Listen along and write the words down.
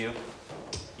You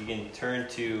can turn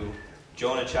to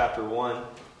Jonah chapter 1.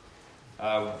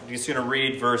 I'm just going to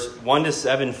read verse 1 to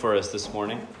 7 for us this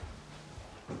morning.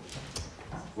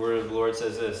 The word of the Lord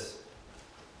says this.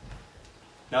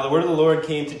 Now the word of the Lord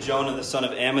came to Jonah the son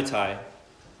of Amittai,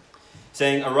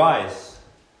 saying, Arise,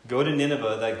 go to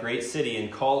Nineveh, that great city,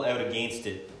 and call out against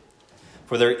it,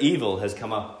 for their evil has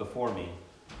come up before me.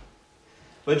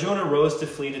 But Jonah rose to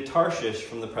flee to Tarshish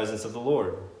from the presence of the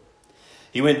Lord.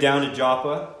 He went down to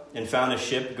Joppa and found a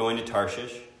ship going to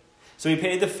Tarshish. So he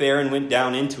paid the fare and went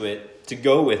down into it to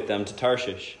go with them to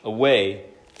Tarshish, away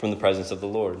from the presence of the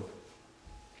Lord.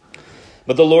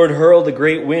 But the Lord hurled a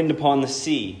great wind upon the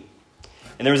sea,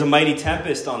 and there was a mighty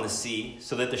tempest on the sea,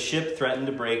 so that the ship threatened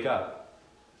to break up.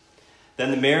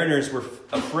 Then the mariners were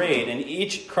afraid, and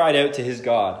each cried out to his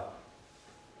God.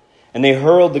 And they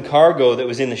hurled the cargo that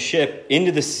was in the ship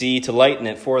into the sea to lighten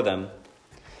it for them.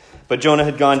 But Jonah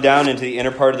had gone down into the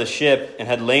inner part of the ship and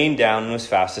had lain down and was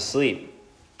fast asleep.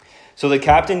 So the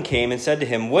captain came and said to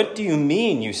him, What do you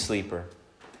mean, you sleeper?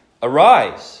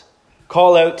 Arise,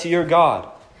 call out to your God.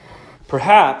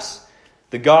 Perhaps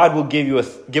the God will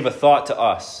give a thought to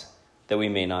us, that we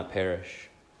may not perish.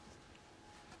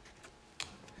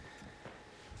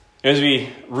 As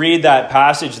we read that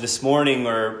passage this morning,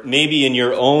 or maybe in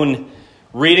your own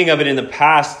reading of it in the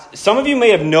past, some of you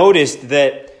may have noticed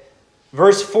that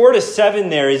verse 4 to 7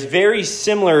 there is very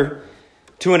similar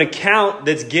to an account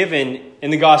that's given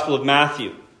in the Gospel of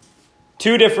Matthew.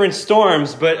 Two different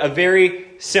storms, but a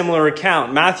very similar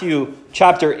account. Matthew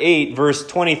chapter 8, verse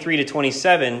 23 to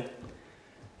 27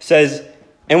 says,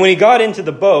 And when he got into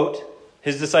the boat,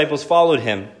 his disciples followed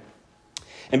him.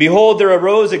 And behold, there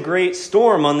arose a great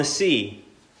storm on the sea,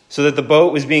 so that the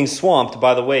boat was being swamped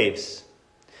by the waves.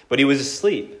 But he was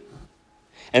asleep.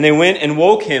 And they went and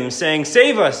woke him, saying,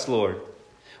 Save us, Lord,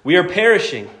 we are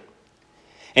perishing.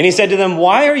 And he said to them,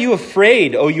 Why are you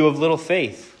afraid, O you of little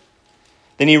faith?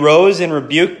 Then he rose and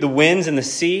rebuked the winds and the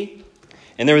sea,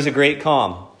 and there was a great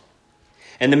calm.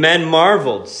 And the men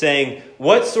marveled, saying,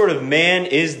 What sort of man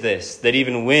is this, that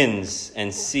even winds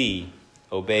and sea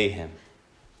obey him?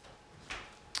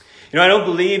 I don't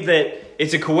believe that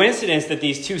it's a coincidence that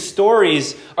these two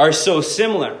stories are so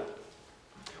similar.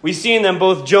 We see in them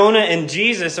both Jonah and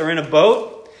Jesus are in a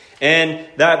boat, and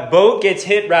that boat gets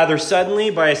hit rather suddenly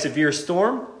by a severe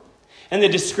storm. And the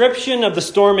description of the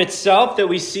storm itself that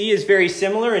we see is very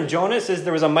similar. In Jonah, it says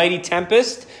there was a mighty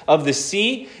tempest of the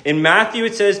sea. In Matthew,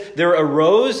 it says there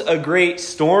arose a great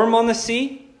storm on the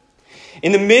sea.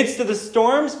 In the midst of the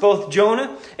storms, both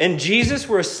Jonah and Jesus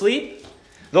were asleep.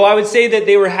 Though I would say that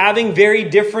they were having very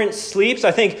different sleeps.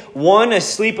 I think one a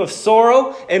sleep of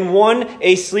sorrow and one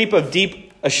a sleep of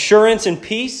deep assurance and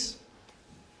peace.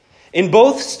 In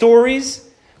both stories,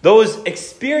 those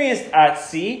experienced at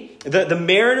sea, the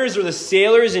mariners or the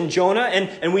sailors in Jonah,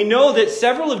 and we know that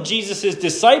several of Jesus'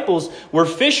 disciples were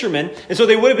fishermen, and so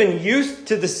they would have been used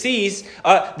to the seas.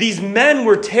 These men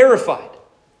were terrified,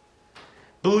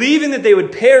 believing that they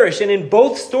would perish. And in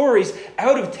both stories,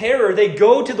 out of terror, they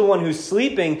go to the one who's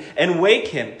sleeping and wake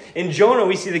him. In Jonah,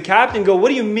 we see the captain go, What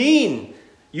do you mean,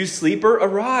 you sleeper?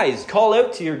 Arise, call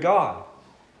out to your God.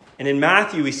 And in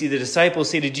Matthew, we see the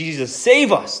disciples say to Jesus,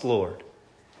 Save us, Lord.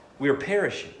 We are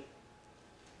perishing.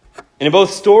 And in both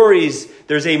stories,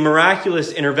 there's a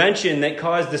miraculous intervention that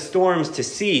caused the storms to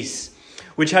cease,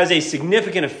 which has a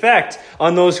significant effect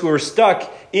on those who are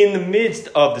stuck in the midst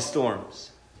of the storms.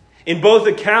 In both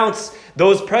accounts,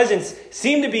 those present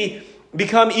seem to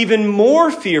become even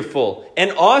more fearful and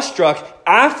awestruck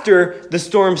after the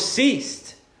storm ceased.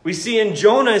 We see in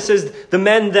Jonah, it says, the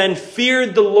men then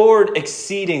feared the Lord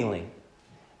exceedingly.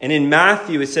 And in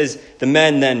Matthew, it says, the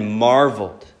men then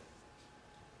marveled.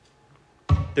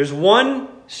 There's one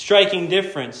striking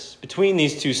difference between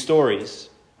these two stories.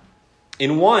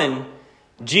 In one,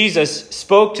 Jesus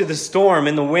spoke to the storm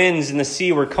and the winds and the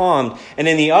sea were calmed. And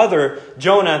in the other,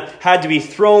 Jonah had to be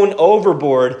thrown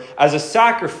overboard as a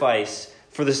sacrifice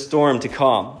for the storm to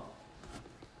calm.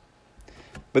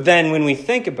 But then when we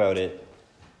think about it,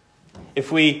 if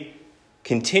we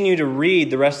continue to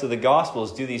read the rest of the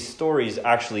Gospels, do these stories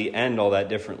actually end all that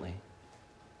differently?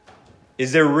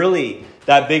 Is there really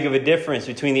that big of a difference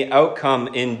between the outcome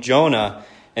in Jonah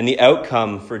and the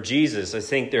outcome for Jesus? I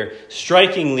think they're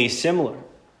strikingly similar.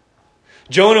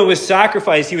 Jonah was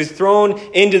sacrificed. He was thrown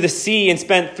into the sea and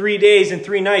spent 3 days and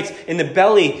 3 nights in the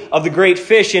belly of the great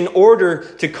fish in order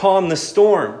to calm the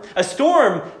storm. A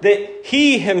storm that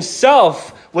he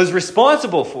himself was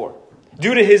responsible for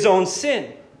due to his own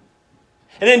sin.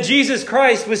 And then Jesus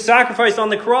Christ was sacrificed on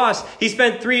the cross. He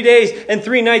spent 3 days and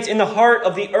 3 nights in the heart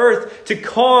of the earth to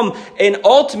calm an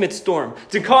ultimate storm,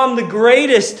 to calm the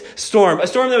greatest storm, a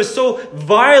storm that was so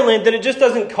violent that it just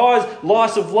doesn't cause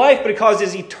loss of life, but it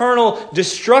causes eternal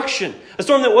destruction. A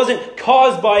storm that wasn't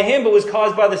caused by him, but was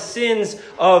caused by the sins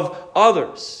of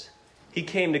others. He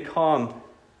came to calm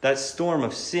that storm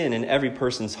of sin in every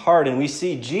person's heart. And we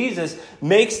see Jesus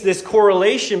makes this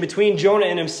correlation between Jonah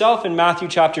and himself in Matthew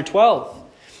chapter 12.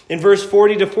 In verse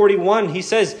 40 to 41, he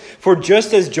says, "For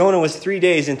just as Jonah was 3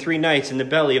 days and 3 nights in the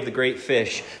belly of the great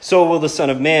fish, so will the Son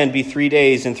of Man be 3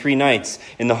 days and 3 nights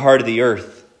in the heart of the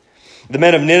earth. The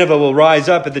men of Nineveh will rise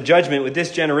up at the judgment with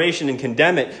this generation and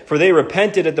condemn it, for they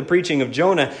repented at the preaching of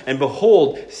Jonah, and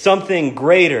behold, something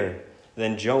greater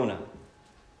than Jonah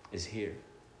is here."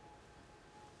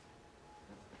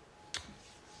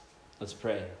 Let's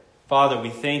pray. Father, we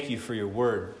thank you for your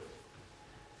word.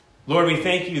 Lord, we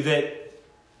thank you that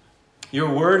your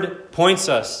word points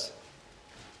us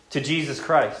to Jesus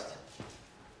Christ.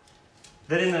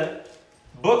 That in the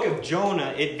book of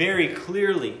Jonah, it very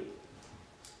clearly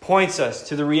points us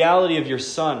to the reality of your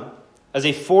Son as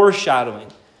a foreshadowing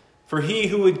for he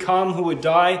who would come, who would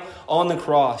die on the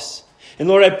cross. And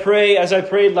Lord, I pray, as I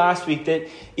prayed last week, that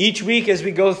each week as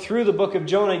we go through the book of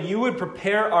Jonah, you would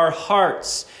prepare our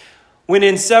hearts when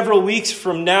in several weeks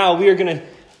from now we are going to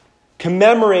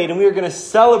commemorate and we are going to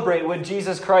celebrate what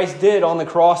Jesus Christ did on the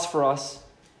cross for us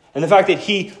and the fact that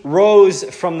he rose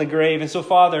from the grave. And so,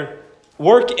 Father,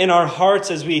 work in our hearts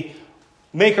as we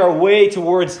make our way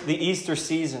towards the Easter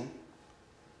season.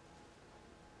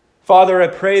 Father, I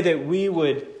pray that we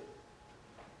would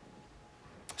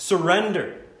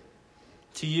surrender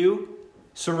to you,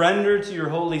 surrender to your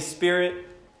Holy Spirit,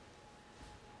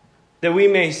 that we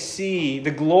may see the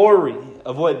glory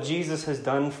of what Jesus has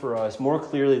done for us more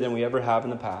clearly than we ever have in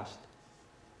the past.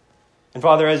 And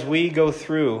Father, as we go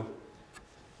through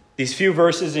these few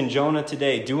verses in Jonah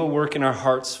today, do a work in our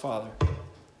hearts, Father.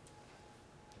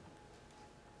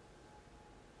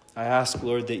 I ask,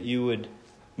 Lord, that you would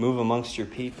move amongst your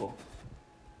people.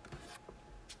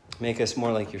 Make us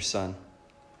more like your Son.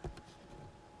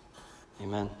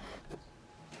 Amen.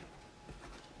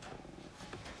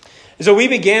 So we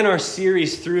began our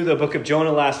series through the book of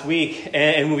Jonah last week,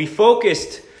 and we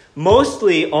focused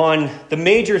mostly on the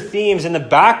major themes in the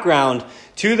background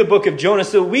to the book of Jonah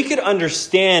so we could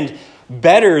understand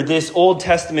better this Old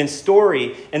Testament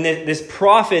story and this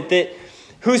prophet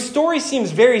whose story seems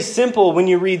very simple when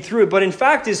you read through it, but in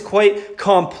fact is quite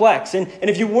complex. And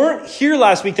if you weren't here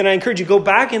last week, then I encourage you to go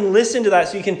back and listen to that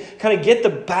so you can kind of get the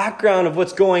background of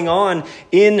what's going on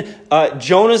in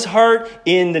Jonah's heart,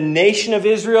 in the nation of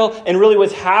Israel, and really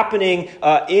what's happening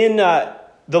in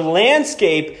the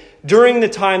landscape during the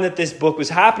time that this book was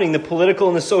happening, the political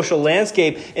and the social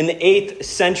landscape in the 8th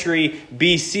century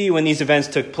BC when these events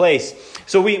took place.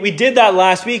 So we did that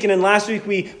last week, and then last week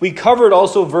we covered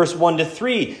also verse 1 to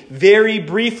 3 very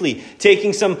briefly,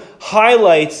 taking some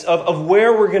highlights of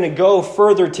where we're going to go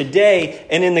further today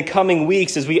and in the coming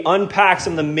weeks as we unpack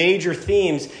some of the major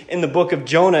themes in the book of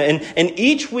Jonah. And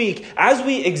each week, as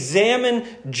we examine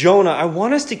Jonah, I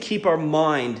want us to keep our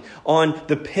mind on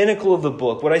the pinnacle of the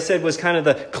book. What I said was kind of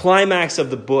the climax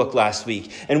of the book last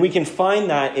week. And we can find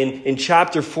that in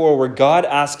chapter 4 where God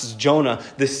asks Jonah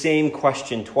the same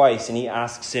question twice. And he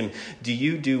asks him, "Do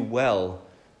you do well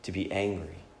to be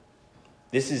angry?"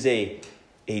 This is a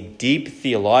deep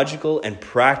theological and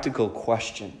practical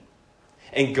question.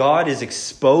 And God is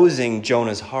exposing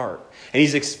Jonah's heart. And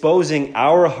he's exposing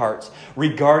our hearts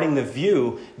regarding the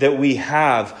view that we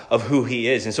have of who he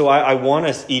is. And so I want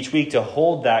us each week to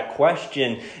hold that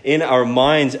question in our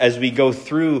minds as we go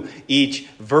through each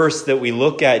verse that we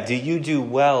look at. Do you do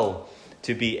well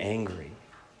to be angry?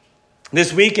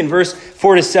 This week in verse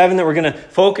 4 to 7 that we're going to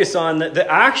focus on,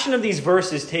 the action of these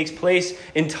verses takes place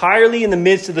entirely in the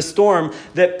midst of the storm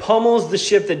that pummels the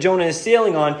ship that Jonah is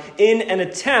sailing on in an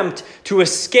attempt to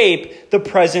escape the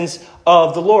presence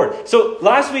of the Lord. So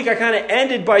last week I kind of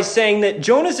ended by saying that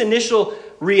Jonah's initial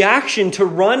reaction to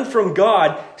run from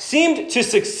God seemed to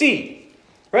succeed.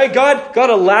 Right? God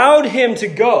allowed him to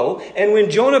go, and when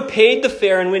Jonah paid the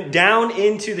fare and went down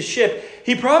into the ship,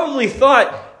 he probably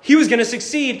thought he was going to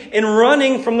succeed in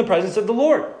running from the presence of the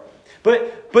Lord.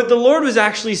 But the Lord was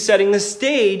actually setting the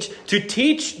stage to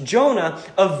teach Jonah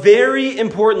a very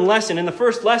important lesson. And the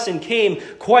first lesson came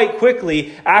quite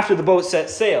quickly after the boat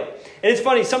set sail. And it's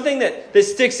funny, something that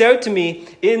sticks out to me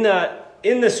in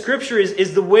in the scripture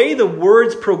is the way the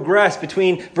words progress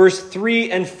between verse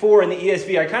 3 and 4 in the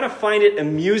ESV. I kind of find it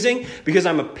amusing because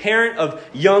I'm a parent of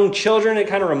young children. It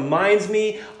kind of reminds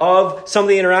me of some of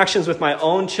the interactions with my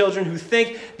own children who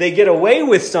think they get away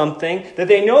with something that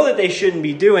they know that they shouldn't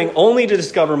be doing, only to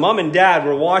discover mom and dad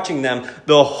were watching them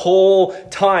the whole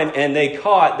time and they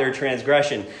caught their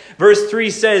transgression. Verse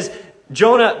 3 says,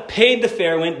 Jonah paid the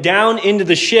fare, went down into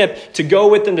the ship to go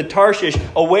with them to Tarshish,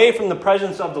 away from the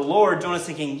presence of the Lord. Jonah's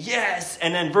thinking, yes.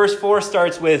 And then verse 4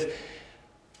 starts with,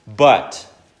 but.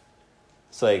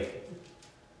 It's like,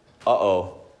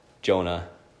 uh-oh, Jonah,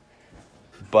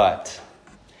 but.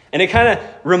 And it kind of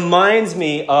reminds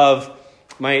me of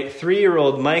my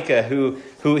 3-year-old Micah,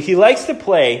 who he likes to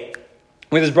play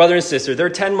with his brother and sister. They're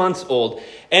 10 months old.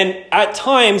 And at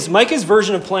times, Micah's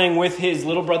version of playing with his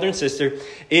little brother and sister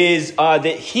is that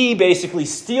he basically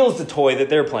steals the toy that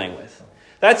they're playing with.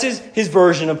 That's his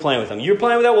version of playing with them. You're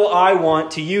playing with that? Well, I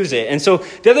want to use it. And so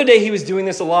the other day he was doing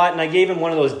this a lot, and I gave him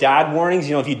one of those dad warnings.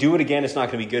 If you do it again, it's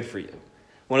not going to be good for you.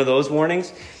 One of those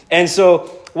warnings. And so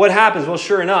what happens? Well,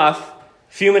 sure enough,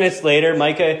 a few minutes later,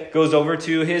 Micah goes over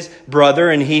to his brother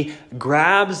and he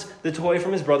grabs the toy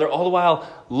from his brother, all the while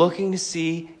looking to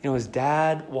see, his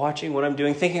dad watching what I'm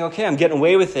doing, thinking, okay, I'm getting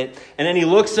away with it. And then he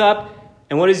looks up,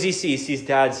 and what does he see? He sees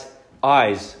dad's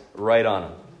eyes right on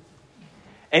him.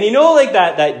 And like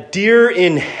that deer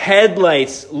in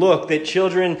headlights look that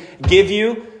children give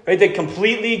you, right? That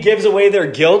completely gives away their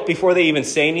guilt before they even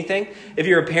say anything. If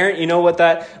you're a parent, you know what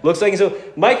that looks like. And so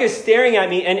Micah's staring at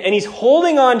me, and he's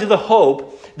holding on to the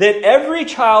hope that every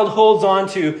child holds on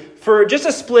to for just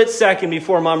a split second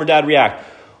before mom or dad react.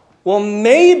 Well,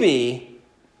 maybe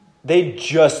they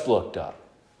just looked up.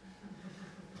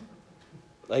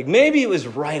 Like maybe it was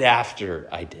right after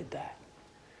I did that.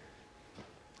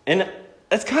 And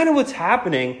that's kind of what's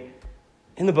happening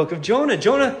in the book of Jonah.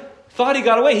 Jonah thought he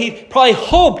got away. He probably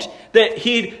hoped that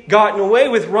he'd gotten away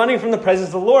with running from the presence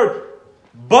of the Lord.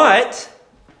 But,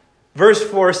 verse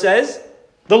 4 says,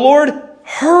 the Lord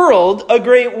hurled a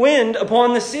great wind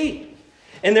upon the sea.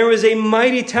 And there was a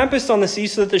mighty tempest on the sea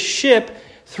so that the ship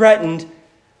threatened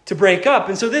to break up.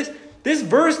 And so this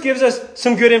verse gives us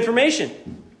some good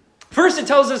information. First, it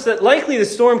tells us that likely the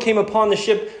storm came upon the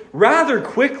ship rather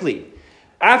quickly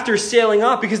after sailing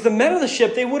off, because the men of the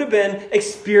ship, they would have been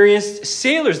experienced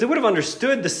sailors. They would have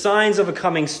understood the signs of a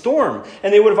coming storm,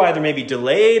 and they would have either maybe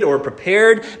delayed or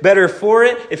prepared better for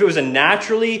it if it was a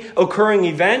naturally occurring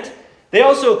event. They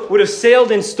also would have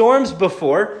sailed in storms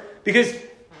before, because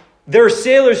there are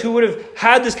sailors who would have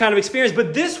had this kind of experience,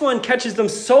 but this one catches them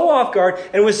so off guard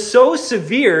and was so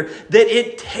severe that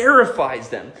it terrifies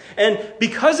them. And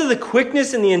because of the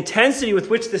quickness and the intensity with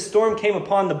which the storm came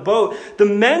upon the boat, the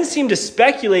men seem to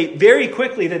speculate very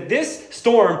quickly that this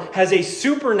storm has a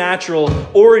supernatural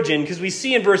origin, because we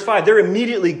see in verse 5, they're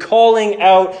immediately calling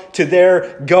out to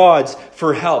their gods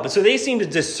for help. And so they seem to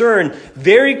discern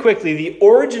very quickly the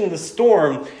origin of the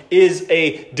storm is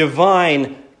a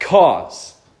divine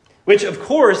cause. Which, of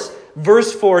course,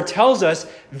 verse 4 tells us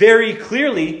very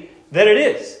clearly that it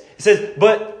is. It says,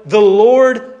 but the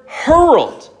Lord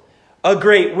hurled a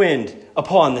great wind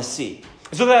upon the sea.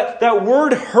 So that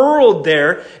word hurled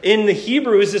there in the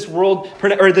Hebrew is this word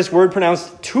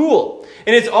pronounced tool.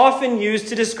 And it's often used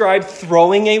to describe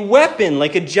throwing a weapon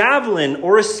like a javelin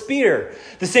or a spear.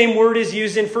 The same word is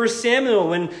used in 1 Samuel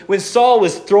when Saul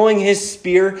was throwing his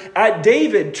spear at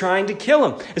David, trying to kill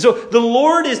him. And so the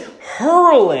Lord is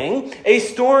hurling a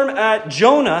storm at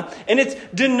Jonah, and it's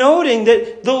denoting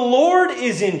that the Lord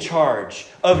is in charge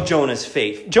of Jonah's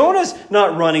fate. Jonah's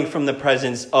not running from the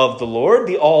presence of the Lord,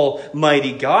 the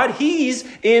Almighty God. He's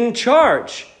in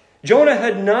charge. Jonah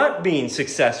had not been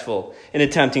successful in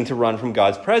attempting to run from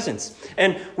God's presence.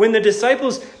 And when the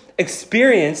disciples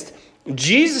experienced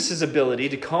Jesus' ability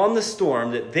to calm the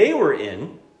storm that they were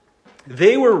in,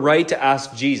 they were right to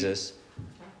ask Jesus,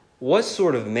 what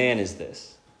sort of man is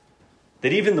this,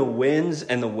 that even the winds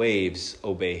and the waves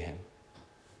obey him?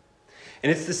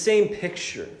 And it's the same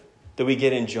picture that we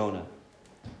get in Jonah.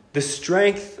 The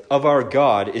strength of our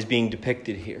God is being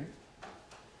depicted here.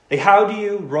 Like, how do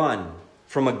you run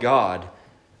from a God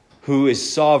who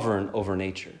is sovereign over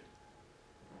nature,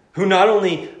 who not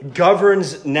only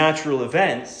governs natural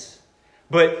events,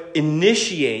 but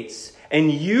initiates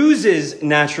and uses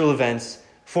natural events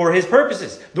for his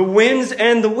purposes? The winds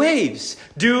and the waves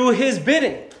do his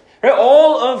bidding. Right?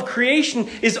 All of creation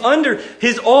is under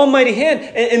his almighty hand.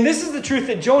 And this is the truth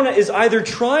that Jonah is either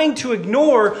trying to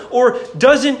ignore or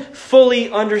doesn't fully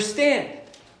understand.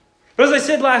 But as I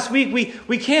said last week,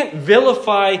 we can't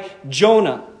vilify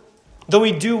Jonah, though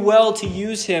we do well to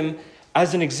use him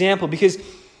as an example, because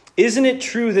isn't it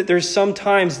true that there's some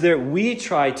times that we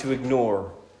try to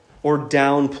ignore or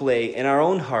downplay in our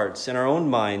own hearts and our own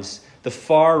minds the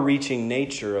far-reaching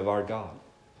nature of our God?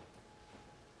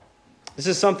 This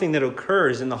is something that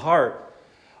occurs in the heart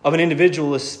of an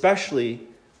individual, especially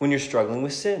when you're struggling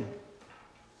with sin,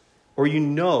 or you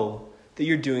know that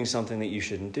you're doing something that you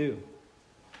shouldn't do.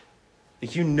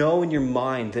 Like you know in your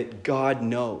mind that God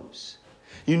knows.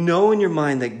 You know in your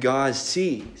mind that God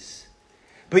sees.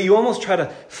 But you almost try to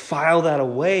file that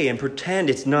away and pretend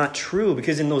it's not true,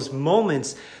 because in those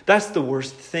moments, that's the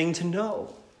worst thing to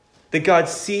know. That God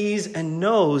sees and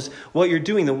knows what you're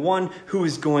doing, the one who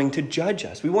is going to judge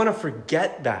us. We want to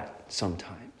forget that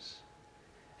sometimes.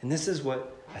 And this is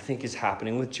what I think is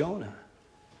happening with Jonah.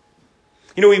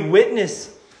 You know, we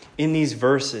witness in these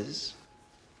verses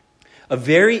a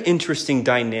very interesting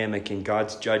dynamic in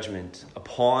God's judgment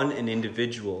upon an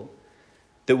individual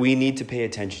that we need to pay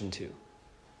attention to.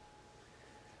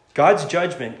 God's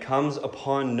judgment comes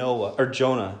upon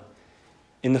Jonah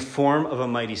in the form of a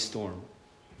mighty storm.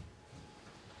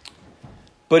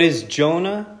 But is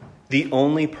Jonah the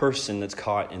only person that's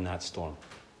caught in that storm?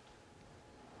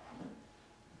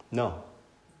 No.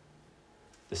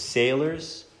 The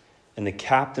sailors and the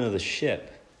captain of the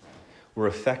ship were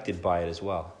affected by it as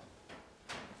well.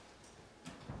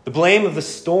 The blame of the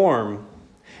storm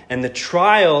and the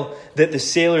trial that the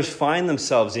sailors find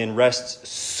themselves in rests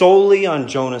solely on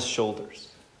Jonah's shoulders.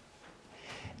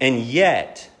 And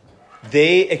yet,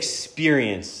 they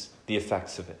experience the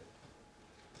effects of it.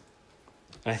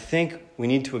 And I think we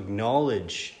need to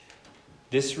acknowledge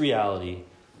this reality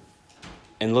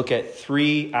and look at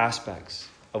three aspects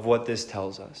of what this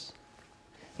tells us.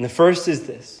 And the first is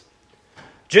this.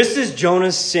 Just as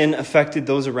Jonah's sin affected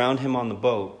those around him on the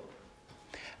boat,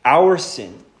 our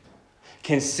sin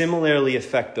can similarly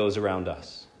affect those around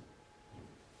us.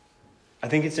 I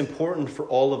think it's important for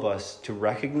all of us to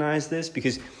recognize this,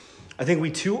 because I think we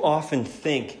too often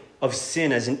think of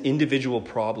sin as an individual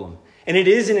problem. And it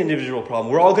is an individual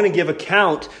problem. We're all going to give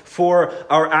account for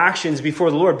our actions before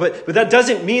the Lord. But that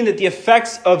doesn't mean that the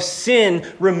effects of sin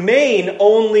remain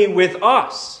only with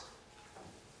us.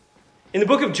 In the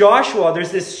book of Joshua,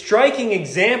 there's this striking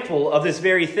example of this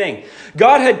very thing.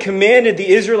 God had commanded the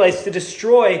Israelites to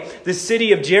destroy the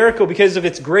city of Jericho because of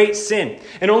its great sin.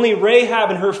 And only Rahab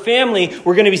and her family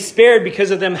were going to be spared because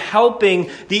of them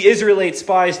helping the Israelite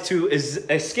spies to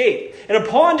escape. And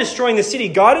upon destroying the city,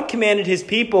 God had commanded his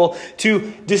people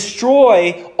to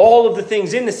destroy all of the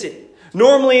things in the city.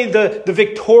 Normally, the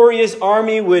victorious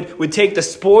army would take the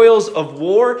spoils of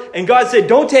war, and God said,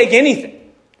 don't take anything.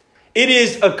 It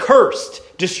is accursed.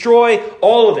 Destroy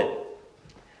all of it.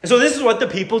 And so this is what the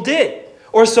people did.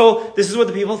 Or so this is what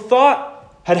the people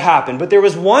thought had happened. But there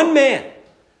was one man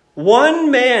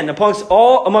amongst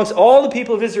all the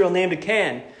people of Israel named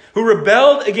Achan, who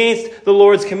rebelled against the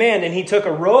Lord's command. And he took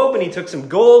a robe, and he took some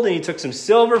gold, and he took some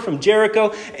silver from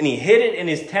Jericho, and he hid it in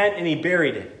his tent, and he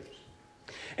buried it.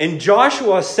 And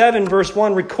Joshua 7 verse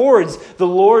 1 records the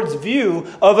Lord's view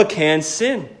of Achan's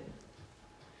sin.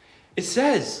 It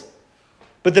says,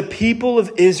 but the people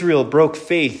of Israel broke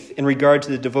faith in regard to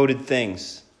the devoted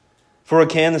things. For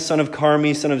Achan, the son of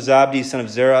Carmi, son of Zabdi, son of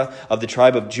Zerah, of the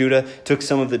tribe of Judah, took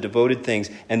some of the devoted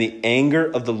things, and the anger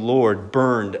of the Lord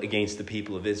burned against the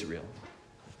people of Israel.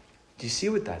 Do you see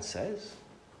what that says?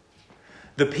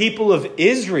 The people of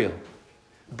Israel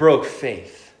broke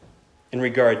faith in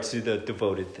regard to the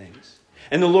devoted things.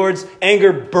 And the Lord's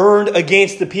anger burned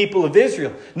against the people of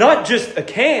Israel. Not just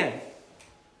Achan.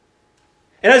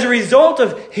 And as a result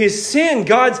of his sin,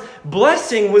 God's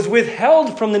blessing was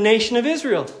withheld from the nation of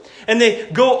Israel. And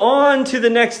they go on to the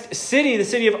next city, the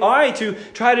city of Ai, to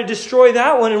try to destroy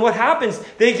that one. And what happens?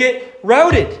 They get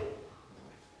routed.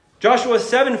 Joshua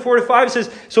 7, 4-5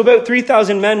 says, so about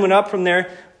 3,000 men went up from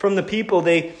the people.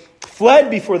 They fled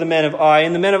before the men of Ai,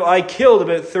 and the men of Ai killed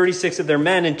about 36 of their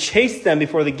men and chased them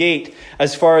before the gate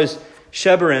as far as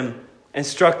Shebarim and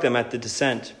struck them at the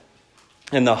descent.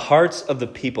 And the hearts of the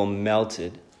people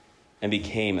melted and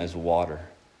became as water.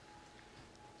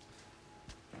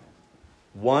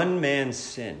 One man's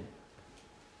sin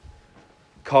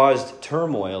caused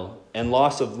turmoil and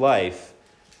loss of life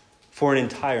for an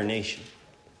entire nation.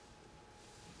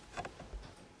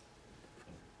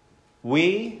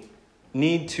 We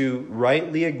need to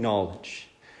rightly acknowledge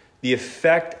the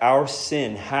effect our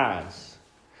sin has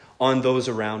on those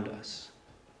around us.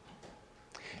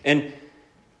 And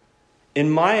in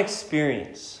my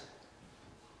experience,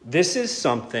 this is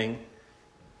something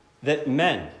that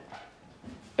men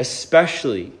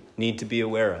especially need to be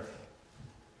aware of.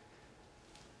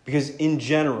 Because in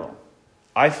general,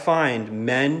 I find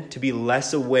men to be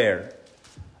less aware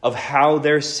of how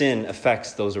their sin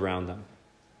affects those around them.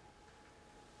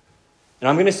 And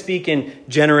I'm going to speak in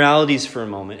generalities for a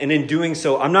moment. And in doing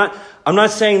so, I'm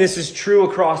not saying this is true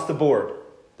across the board.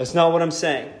 That's not what I'm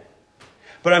saying.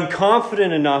 But I'm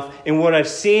confident enough in what I've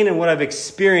seen and what I've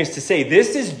experienced to say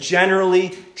this is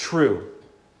generally true.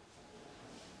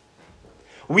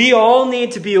 We all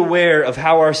need to be aware of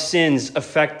how our sins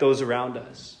affect those around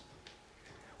us.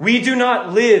 We do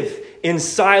not live in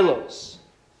silos.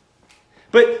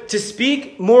 But to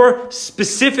speak more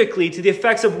specifically to the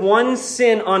effects of one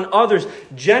sin on others,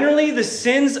 generally the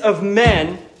sins of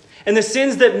men and the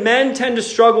sins that men tend to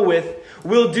struggle with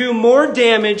will do more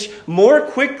damage more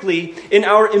quickly in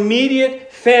our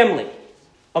immediate family,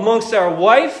 amongst our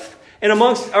wife and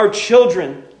amongst our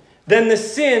children, than the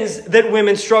sins that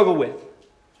women struggle with.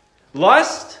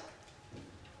 Lust,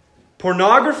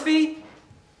 pornography,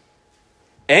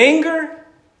 anger,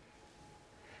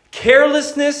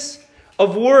 carelessness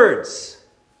of words.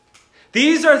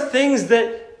 These are things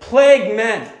that plague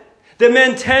men, that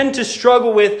men tend to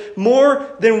struggle with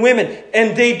more than women,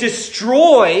 and they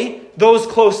destroy those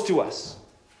close to us.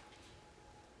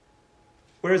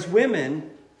 Whereas women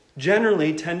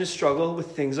generally tend to struggle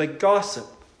with things like gossip,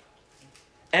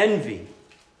 envy,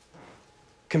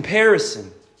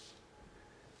 comparison,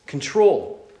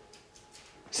 control.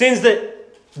 Sins that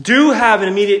do have an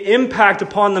immediate impact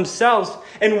upon themselves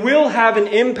and will have an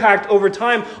impact over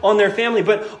time on their family,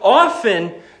 but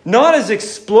often not as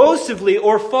explosively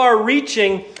or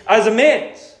far-reaching as a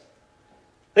man's.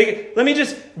 Let me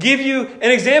just give you an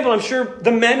example. I'm sure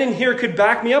the men in here could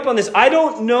back me up on this. I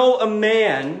don't know a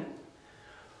man,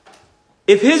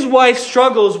 if his wife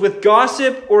struggles with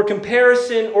gossip or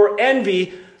comparison or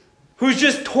envy, who's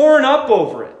just torn up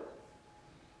over it.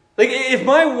 If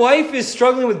my wife is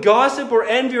struggling with gossip or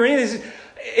envy or anything,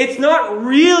 it's not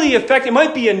really affecting. It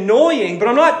might be annoying, but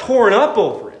I'm not torn up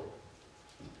over it.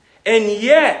 And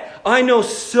yet, I know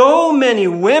so many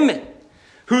women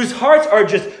whose hearts are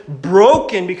just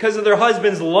broken because of their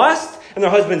husband's lust and their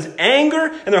husband's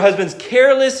anger and their husband's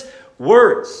careless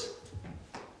words.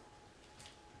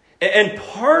 And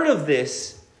part of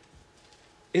this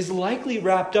is likely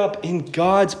wrapped up in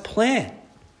God's plan.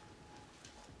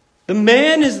 The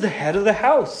man is the head of the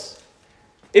house.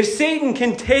 If Satan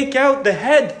can take out the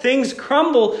head, things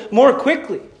crumble more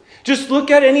quickly. Just look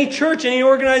at any church, any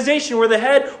organization where the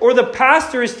head or the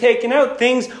pastor is taken out,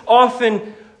 things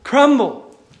often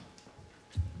crumble.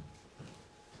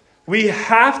 We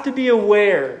have to be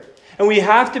aware and we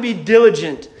have to be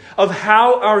diligent of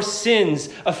how our sins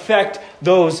affect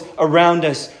those around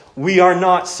us. We are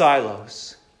not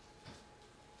silos.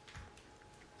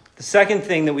 The second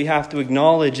thing that we have to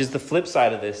acknowledge is the flip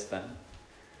side of this then.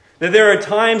 That there are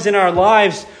times in our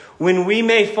lives when we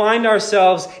may find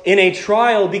ourselves in a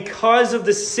trial because of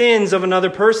the sins of another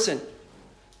person.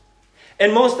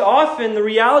 And most often, the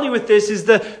reality with this is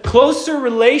the closer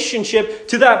relationship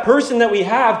to that person that we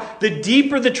have, the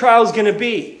deeper the trial is going to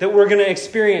be that we're going to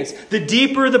experience. The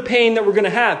deeper the pain that we're going to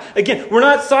have. Again, we're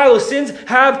not silos. Sins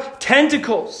have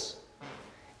tentacles.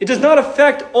 It does not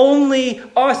affect only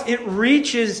us. It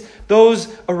reaches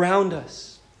those around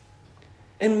us.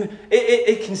 And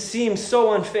it can seem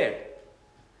so unfair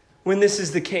when this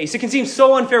is the case. It can seem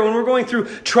so unfair when we're going through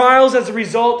trials as a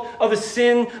result of a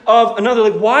sin of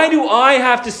another. Why do I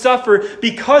have to suffer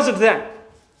because of them?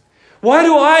 Why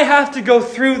do I have to go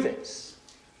through this?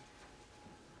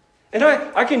 And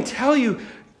I can tell you,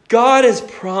 God has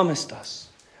promised us.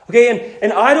 Okay,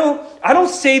 and I don't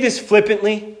say this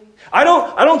flippantly. I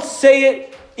don't say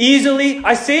it easily.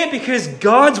 I say it because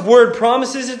God's word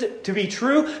promises it to be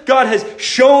true. God has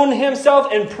shown himself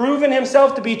and proven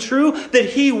himself to be true,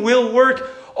 that he will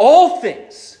work all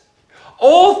things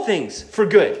for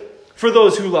good for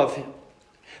those who love him.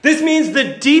 This means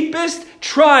the deepest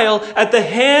trial at the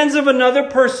hands of another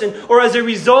person or as a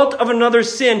result of another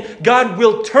sin, God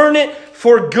will turn it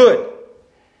for good.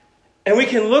 And we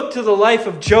can look to the life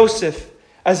of Joseph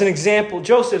as an example.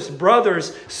 Joseph's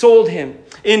brothers sold him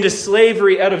into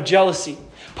slavery out of jealousy.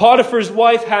 Potiphar's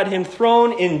wife had him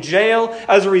thrown in jail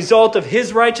as a result of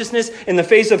his righteousness in the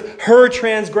face of her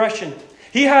transgression.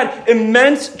 He had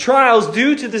immense trials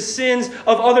due to the sins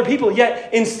of other people.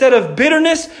 Yet, instead of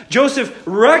bitterness, Joseph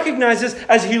recognizes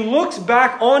as he looks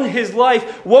back on his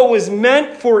life, what was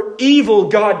meant for evil,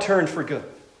 God turned for good.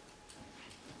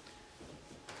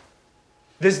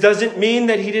 This doesn't mean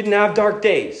that he didn't have dark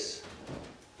days.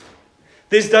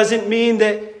 This doesn't mean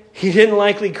that he didn't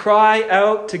likely cry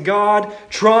out to God,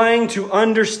 trying to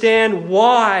understand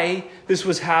why this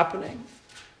was happening.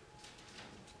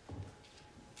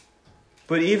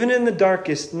 But even in the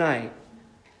darkest night,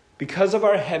 because of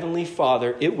our Heavenly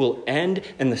Father, it will end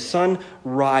and the sun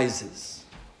rises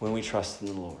when we trust in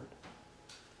the Lord.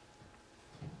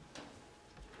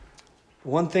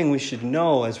 One thing we should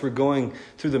know as we're going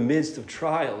through the midst of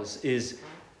trials is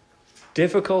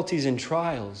difficulties and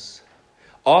trials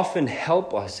often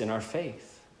help us in our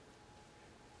faith.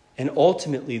 And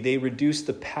ultimately, they reduce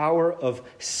the power of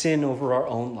sin over our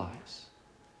own lives.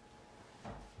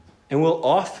 And will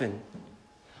often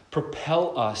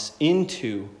propel us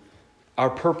into our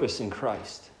purpose in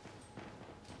Christ.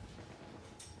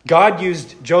 God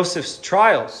used Joseph's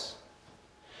trials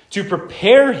to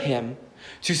prepare him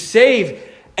to save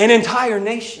an entire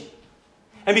nation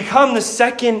and become the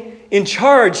second in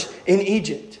charge in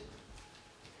Egypt.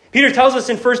 Peter tells us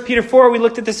in 1 Peter 4, we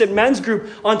looked at this at men's group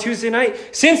on Tuesday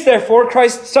night. Since therefore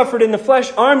Christ suffered in the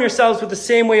flesh, arm yourselves with the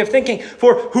same way of thinking.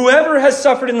 For whoever has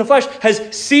suffered in the flesh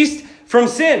has ceased from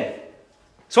sin,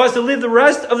 so as to live the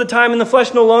rest of the time in the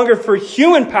flesh no longer for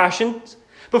human passions,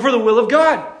 but for the will of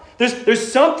God. There's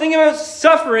something about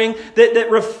suffering that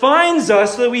refines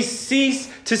us so that we cease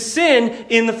to sin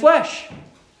in the flesh.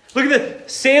 Look at the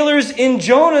sailors in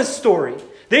Jonah's story.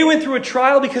 They went through a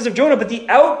trial because of Jonah, but the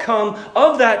outcome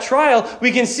of that trial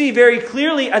we can see very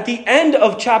clearly at the end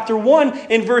of chapter 1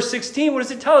 in verse 16. What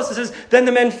does it tell us? It says, "Then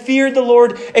the men feared the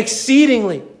Lord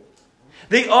exceedingly.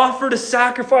 They offered a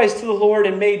sacrifice to the Lord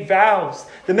and made vows."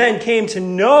 The men came to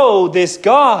know this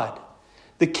God,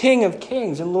 the King of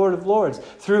Kings and Lord of Lords,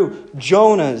 through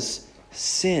Jonah's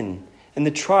sin and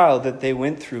the trial that they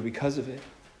went through because of it.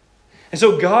 And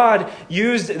so God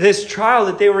used this trial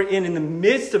that they were in the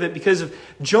midst of it because of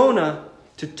Jonah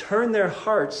to turn their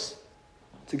hearts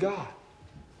to God.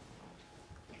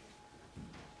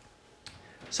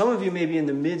 Some of you may be in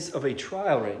the midst of a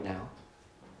trial right now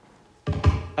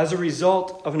as a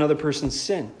result of another person's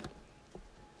sin.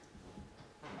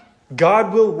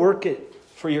 God will work it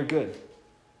for your good.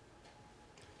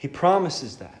 He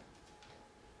promises that.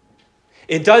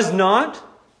 It does not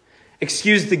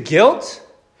excuse the guilt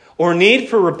or need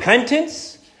for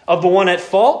repentance of the one at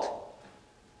fault.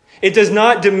 It does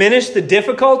not diminish the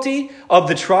difficulty of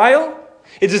the trial.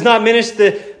 It does not diminish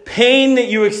the pain that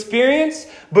you experience.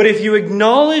 But if you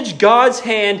acknowledge God's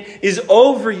hand is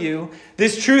over you,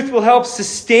 this truth will help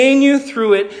sustain you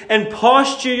through it and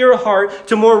posture your heart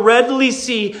to more readily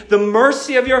see the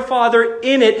mercy of your Father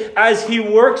in it as He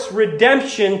works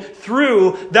redemption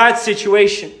through that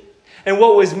situation. And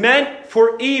what was meant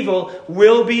for evil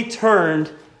will be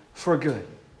turned for good.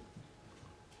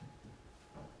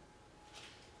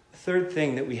 The third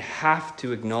thing that we have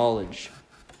to acknowledge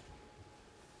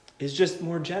is just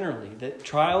more generally that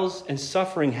trials and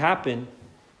suffering happen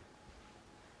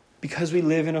because we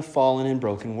live in a fallen and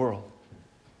broken world.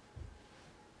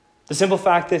 The simple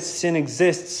fact that sin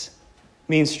exists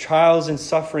means trials and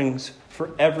sufferings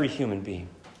for every human being.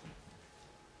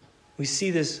 We see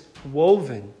this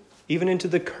woven even into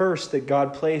the curse that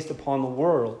God placed upon the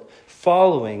world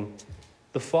following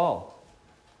the fall.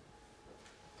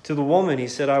 To the woman, He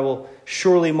said, "I will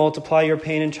surely multiply your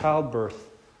pain in childbirth."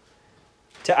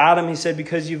 To Adam, He said,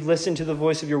 "Because you've listened to the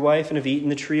voice of your wife and have eaten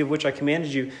the tree of which I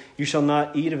commanded you, you shall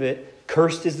not eat of it.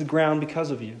 Cursed is the ground because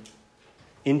of you.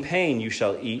 In pain you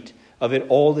shall eat of it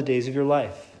all the days of your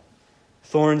life.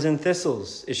 Thorns and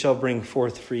thistles it shall bring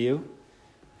forth for you.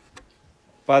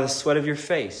 By the sweat of your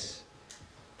face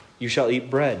you shall eat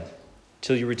bread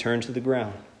till you return to the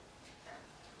ground."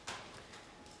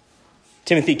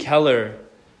 Timothy Keller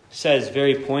says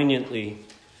very poignantly,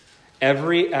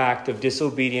 every act of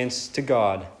disobedience to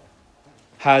God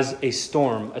has a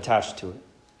storm attached to it.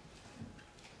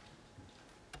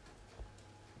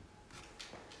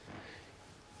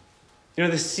 You know,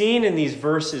 the scene in these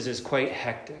verses is quite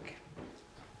hectic,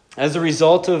 as a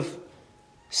result of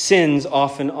sins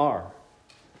often are.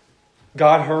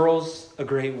 God hurls a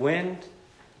great wind,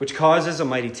 which causes a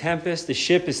mighty tempest. The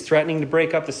ship is threatening to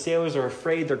break up. The sailors are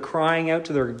afraid. They're crying out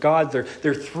to their God.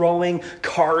 They're throwing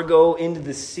cargo into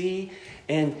the sea.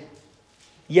 And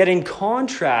yet in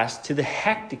contrast to the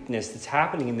hecticness that's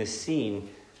happening in this scene,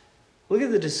 look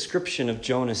at the description of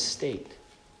Jonah's state.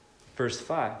 Verse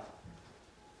 5.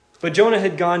 "But Jonah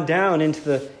had gone down into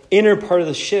the inner part of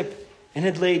the ship and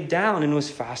had laid down and was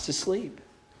fast asleep."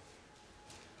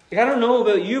 Like, I don't know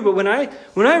about you, but when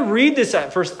I read this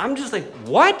at first, I'm just like,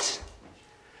 what?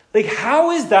 Like,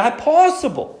 how is that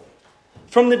possible?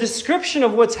 From the description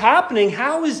of what's happening,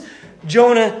 how is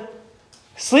Jonah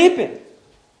sleeping?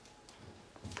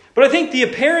 But I think the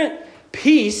apparent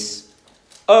peace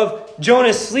of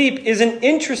Jonah's sleep is an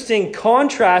interesting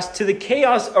contrast to the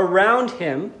chaos around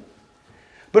him.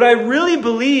 But I really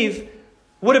believe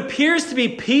what appears to be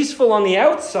peaceful on the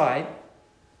outside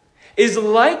is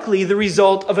likely the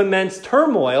result of immense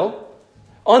turmoil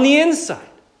on the inside.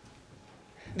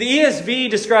 The ESV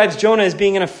describes Jonah as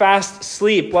being in a fast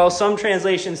sleep, while some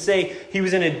translations say he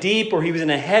was in a deep, or he was in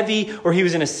a heavy, or he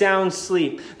was in a sound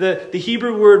sleep. The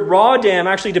Hebrew word radam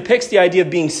actually depicts the idea of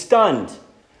being stunned,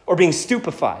 or being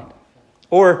stupefied,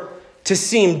 or to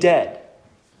seem dead.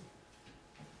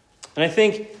 And I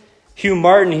think Hugh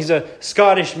Martin, he's a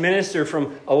Scottish minister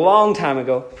from a long time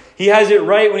ago, he has it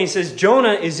right when he says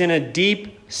Jonah is in a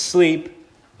deep sleep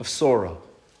of sorrow.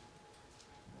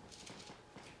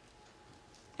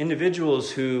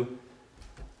 Individuals who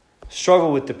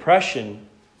struggle with depression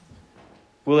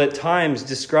will at times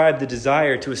describe the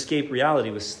desire to escape reality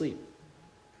with sleep.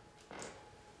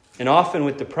 And often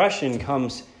with depression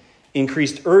comes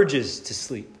increased urges to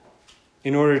sleep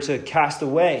in order to cast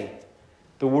away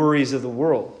the worries of the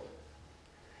world.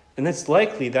 And that's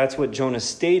what Jonah's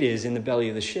state is in the belly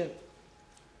of the ship.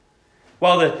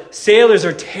 While the sailors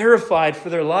are terrified for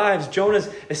their lives, Jonah's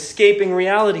escaping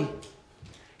reality.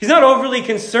 He's not overly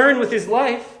concerned with his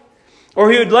life,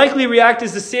 or he would likely react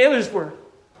as the sailors were.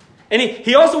 And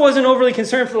he also wasn't overly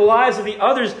concerned for the lives of the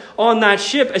others on that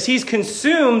ship, as he's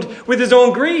consumed with his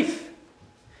own grief.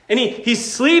 And he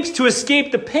sleeps to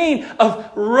escape the pain of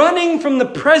running from the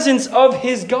presence of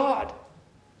his God,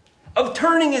 of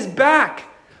turning his back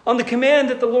on the command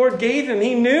that the Lord gave him.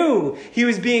 He knew he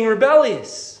was being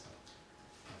rebellious.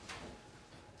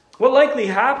 What likely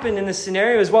happened in this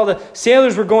scenario is while the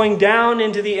sailors were going down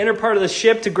into the inner part of the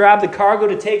ship to grab the cargo,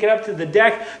 to take it up to the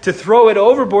deck, to throw it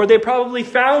overboard, they probably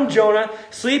found Jonah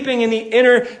sleeping in the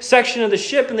inner section of the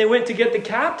ship, and they went to get the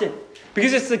captain.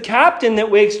 Because it's the captain that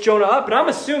wakes Jonah up. And I'm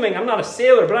assuming, I'm not a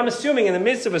sailor, but I'm assuming in the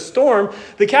midst of a storm,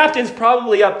 the captain's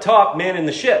probably up top manning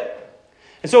the ship.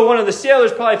 And so one of the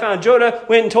sailors probably found Jonah,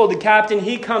 went and told the captain.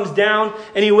 He comes down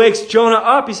and he wakes Jonah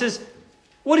up. He says,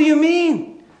 "What do you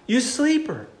mean, you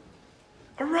sleeper?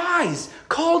 Arise,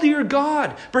 call to your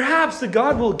God. Perhaps the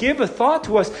God will give a thought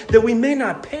to us that we may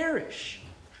not perish."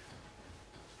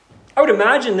 I would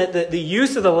imagine that the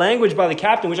use of the language by the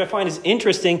captain, which I find is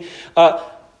interesting,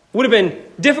 would have been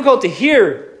difficult to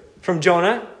hear from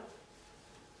Jonah.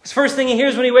 His first thing he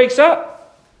hears when he wakes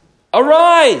up: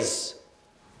 arise.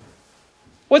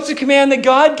 What's the command that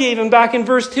God gave him back in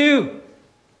verse 2?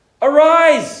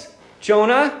 Arise,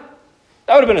 Jonah.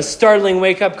 That would have been a startling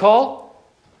wake-up call.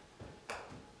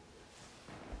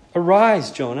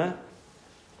 Arise, Jonah.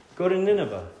 Go to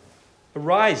Nineveh.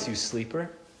 Arise, you sleeper.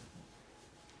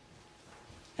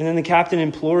 And then the captain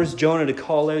implores Jonah to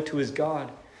call out to his God,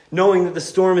 knowing that the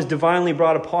storm is divinely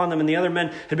brought upon them, and the other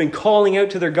men had been calling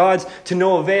out to their gods to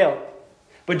no avail.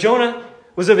 But Jonah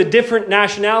was of a different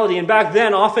nationality, and back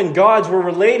then often gods were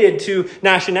related to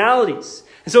nationalities.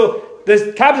 And so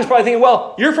the captain's probably thinking,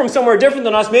 well, you're from somewhere different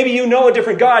than us. Maybe you know a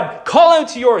different God. Call out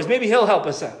to yours. Maybe he'll help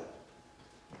us out.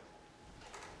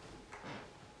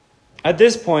 At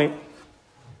this point,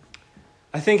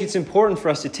 I think it's important for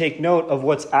us to take note of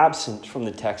what's absent from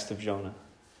the text of Jonah.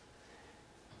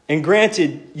 And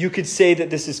granted, you could say that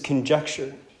this is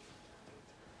conjecture.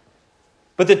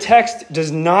 But the text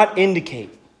does not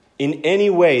indicate in any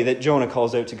way that Jonah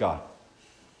calls out to God.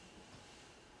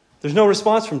 There's no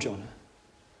response from Jonah.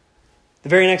 The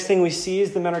very next thing we see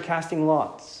is the men are casting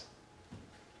lots.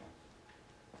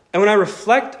 And when I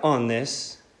reflect on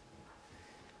this,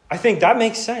 I think that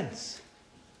makes sense.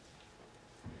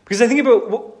 Because I think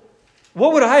about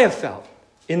what would I have felt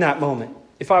in that moment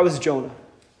if I was Jonah?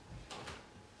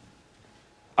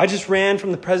 I just ran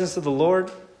from the presence of the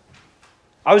Lord.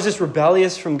 I was just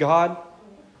rebellious from God.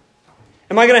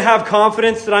 Am I going to have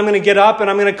confidence that I'm going to get up and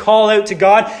I'm going to call out to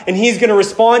God and He's going to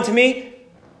respond to me?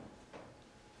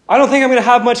 I don't think I'm going to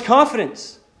have much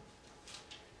confidence.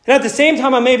 And at the same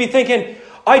time, I may be thinking,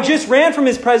 I just ran from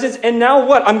His presence, and now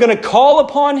what? I'm going to call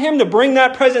upon Him to bring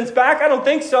that presence back? I don't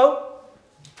think so.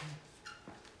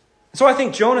 So I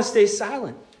think Jonah stays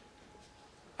silent.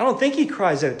 I don't think he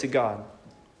cries out to God.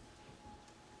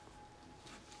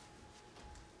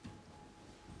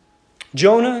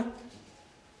 Jonah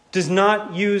does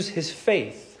not use his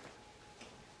faith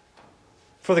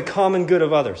for the common good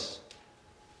of others.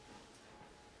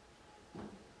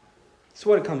 That's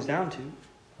what it comes down to.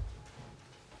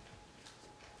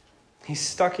 He's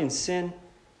stuck in sin,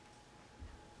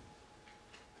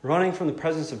 running from the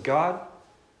presence of God.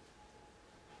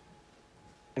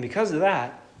 And because of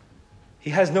that, he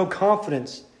has no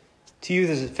confidence to use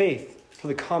his faith for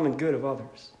the common good of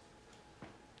others.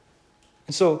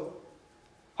 And so,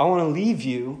 I want to leave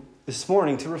you this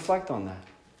morning to reflect on that.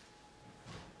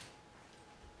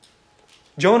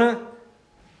 Jonah,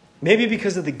 maybe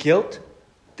because of the guilt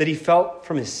that he felt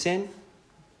from his sin,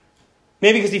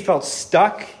 maybe because he felt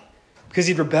stuck because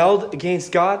he'd rebelled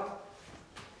against God.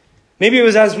 Maybe it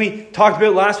was, as we talked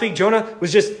about last week, Jonah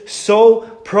was just so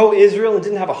pro-Israel and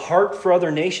didn't have a heart for other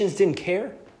nations, didn't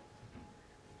care.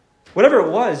 Whatever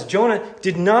it was, Jonah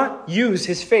did not use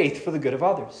his faith for the good of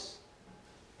others.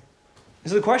 And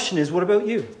so the question is, what about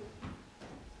you?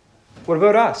 What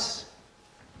about us?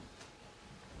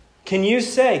 Can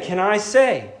I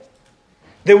say,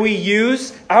 that we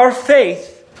use our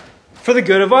faith for the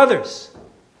good of others?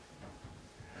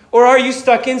 Or are you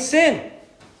stuck in sin?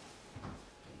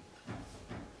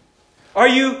 Are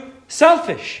you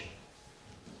selfish?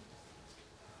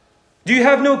 Do you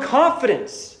have no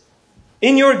confidence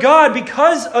in your God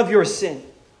because of your sin?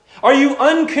 Are you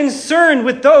unconcerned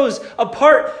with those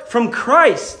apart from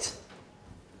Christ?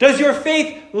 Does your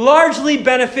faith largely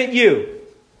benefit you?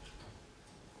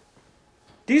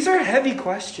 These are heavy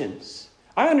questions.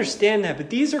 I understand that, but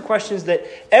these are questions that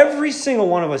every single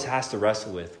one of us has to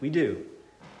wrestle with. We do.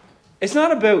 It's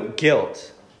not about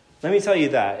guilt. Let me tell you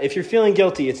that. If you're feeling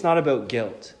guilty, it's not about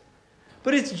guilt.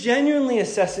 But it's genuinely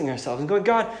assessing ourselves and going,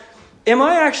 God, am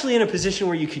I actually in a position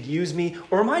where you could use me?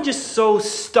 Or am I just so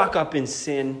stuck up in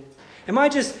sin? Am I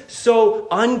just so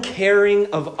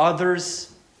uncaring of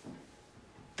others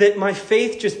that my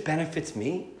faith just benefits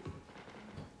me?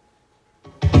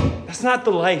 That's not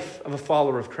the life of a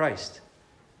follower of Christ.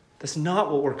 That's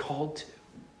not what we're called to.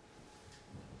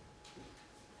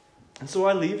 And so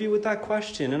I leave you with that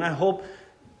question, and I hope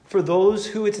for those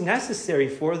who it's necessary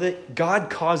for, that God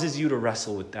causes you to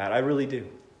wrestle with that. I really do.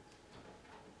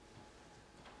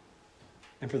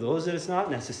 And for those that it's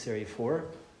not necessary for,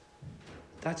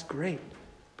 that's great.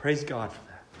 Praise God for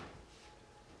that.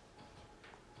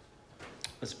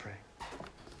 Let's pray.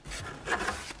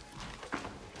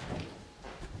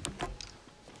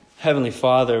 Heavenly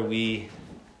Father, we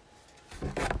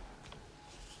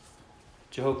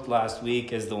joked last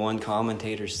week, as the one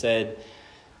commentator said,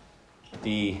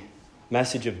 the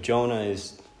message of Jonah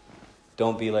is,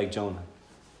 don't be like Jonah.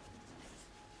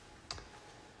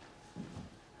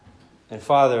 And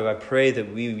Father, I pray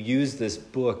that we use this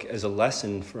book as a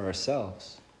lesson for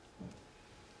ourselves.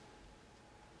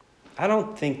 I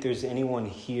don't think there's anyone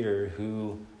here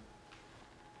who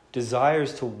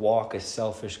desires to walk a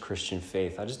selfish Christian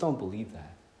faith. I just don't believe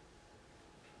that.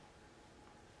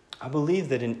 I believe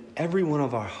that in every one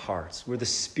of our hearts, where the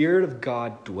Spirit of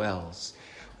God dwells,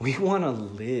 we want to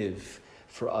live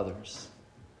for others.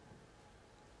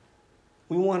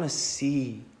 We want to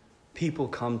see people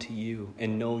come to you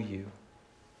and know you.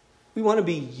 We want to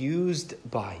be used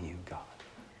by you, God.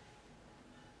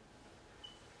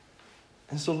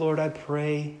 And so, Lord, I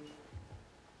pray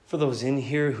for those in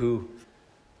here who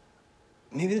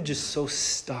maybe they're just so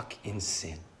stuck in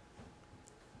sin.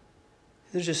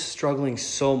 They're just struggling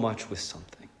so much with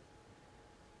something.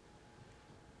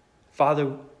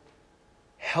 Father,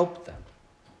 help them.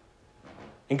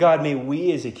 And God, may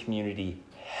we as a community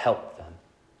help them.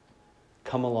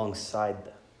 Come alongside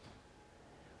them.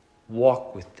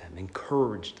 Walk with them.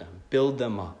 Encourage them. Build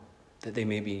them up that they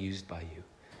may be used by you.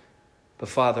 But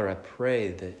Father, I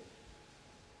pray that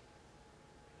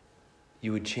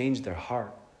you would change their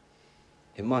heart.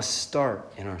 It must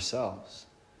start in ourselves.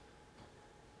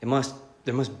 There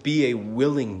must be a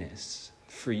willingness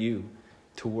for you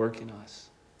to work in us.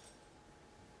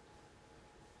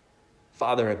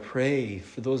 Father, I pray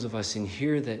for those of us in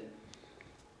here that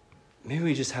maybe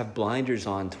we just have blinders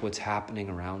on to what's happening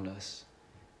around us.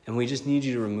 And we just need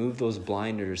you to remove those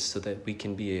blinders so that we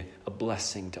can be a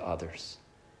blessing to others.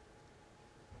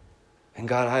 And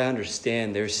God, I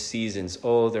understand there's seasons.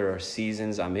 Oh, there are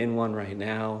seasons. I'm in one right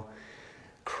now.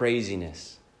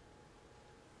 Craziness.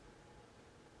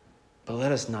 But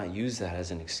let us not use that as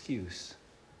an excuse.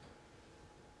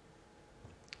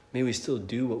 May we still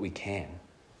do what we can.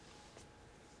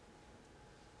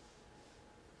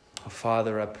 Oh,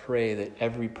 Father, I pray that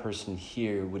every person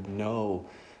here would know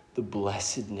the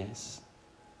blessedness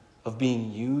of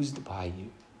being used by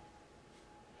you,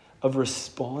 of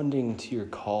responding to your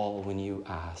call when you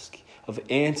ask, of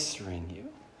answering you,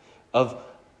 of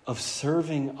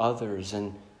serving others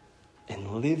and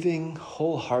living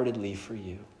wholeheartedly for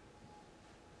you.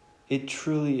 It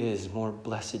truly is more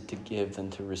blessed to give than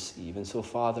to receive. And so,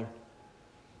 Father,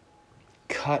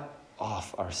 cut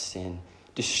off our sin.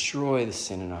 Destroy the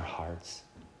sin in our hearts.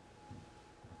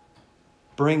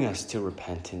 Bring us to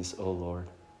repentance, O Lord.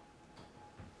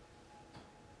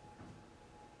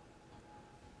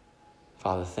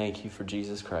 Father, thank you for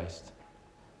Jesus Christ.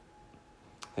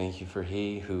 Thank you for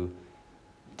he who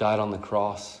died on the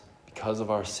cross because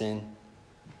of our sin.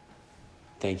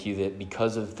 Thank you that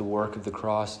because of the work of the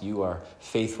cross, you are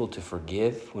faithful to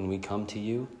forgive when we come to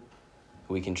you.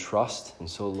 We can trust. And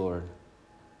so, Lord,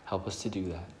 Help us to do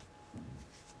that.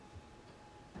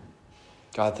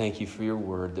 God, thank you for your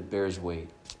word that bears weight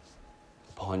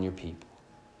upon your people.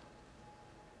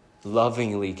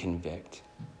 Lovingly convict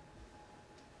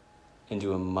and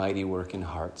do a mighty work in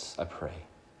hearts, I pray.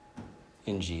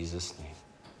 In Jesus' name,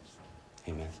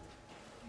 amen.